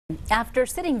After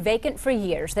sitting vacant for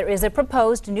years, there is a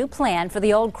proposed new plan for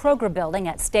the old Kroger building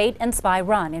at State and Spy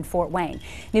Run in Fort Wayne.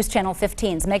 News Channel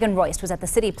 15's Megan Royst was at the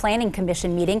City Planning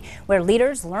Commission meeting where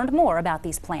leaders learned more about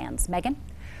these plans. Megan?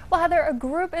 Well, Heather, a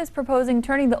group is proposing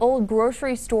turning the old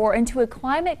grocery store into a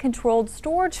climate-controlled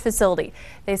storage facility.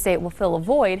 They say it will fill a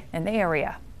void in the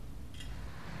area.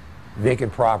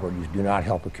 Vacant properties do not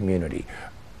help a community.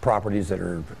 Properties that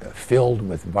are filled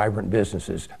with vibrant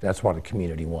businesses, that's what a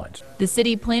community wants. The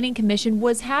City Planning Commission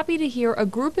was happy to hear a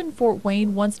group in Fort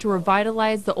Wayne wants to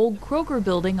revitalize the old Kroger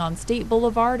building on State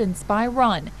Boulevard and Spy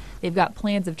Run. They've got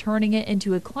plans of turning it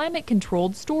into a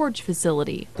climate-controlled storage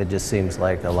facility. It just seems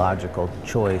like a logical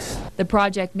choice. The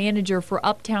project manager for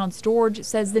Uptown Storage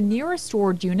says the nearest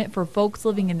storage unit for folks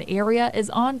living in the area is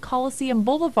on Coliseum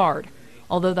Boulevard.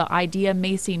 Although the idea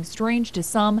may seem strange to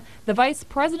some, the vice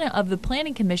president of the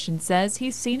Planning Commission says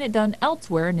he's seen it done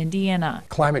elsewhere in Indiana.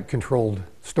 Climate-controlled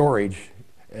storage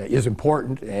is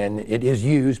important, and it is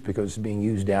used because it's being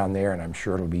used down there, and I'm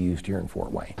sure it'll be used here in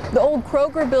Fort Wayne. The old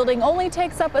Kroger building only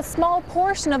takes up a small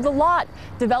portion of the lot.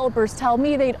 Developers tell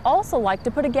me they'd also like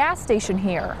to put a gas station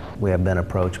here. We have been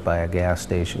approached by a gas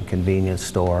station convenience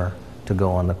store to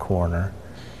go on the corner.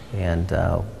 And,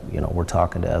 we're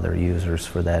talking to other users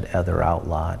for that other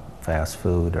outlot, fast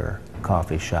food or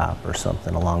coffee shop or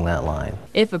something along that line.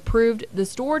 If approved, the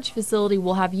storage facility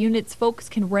will have units folks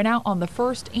can rent out on the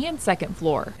first and second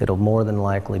floor. It'll more than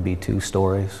likely be 2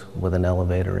 stories with an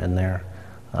elevator in there.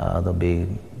 There'll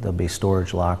be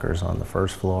storage lockers on the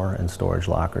first floor and storage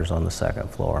lockers on the second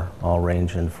floor, all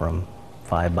ranging from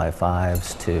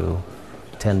 5x5s to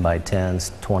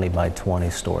 10x10s,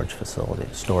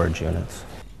 20x20 storage units.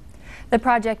 The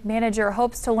project manager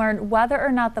hopes to learn whether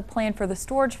or not the plan for the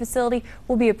storage facility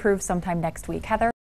will be approved sometime next week. Heather?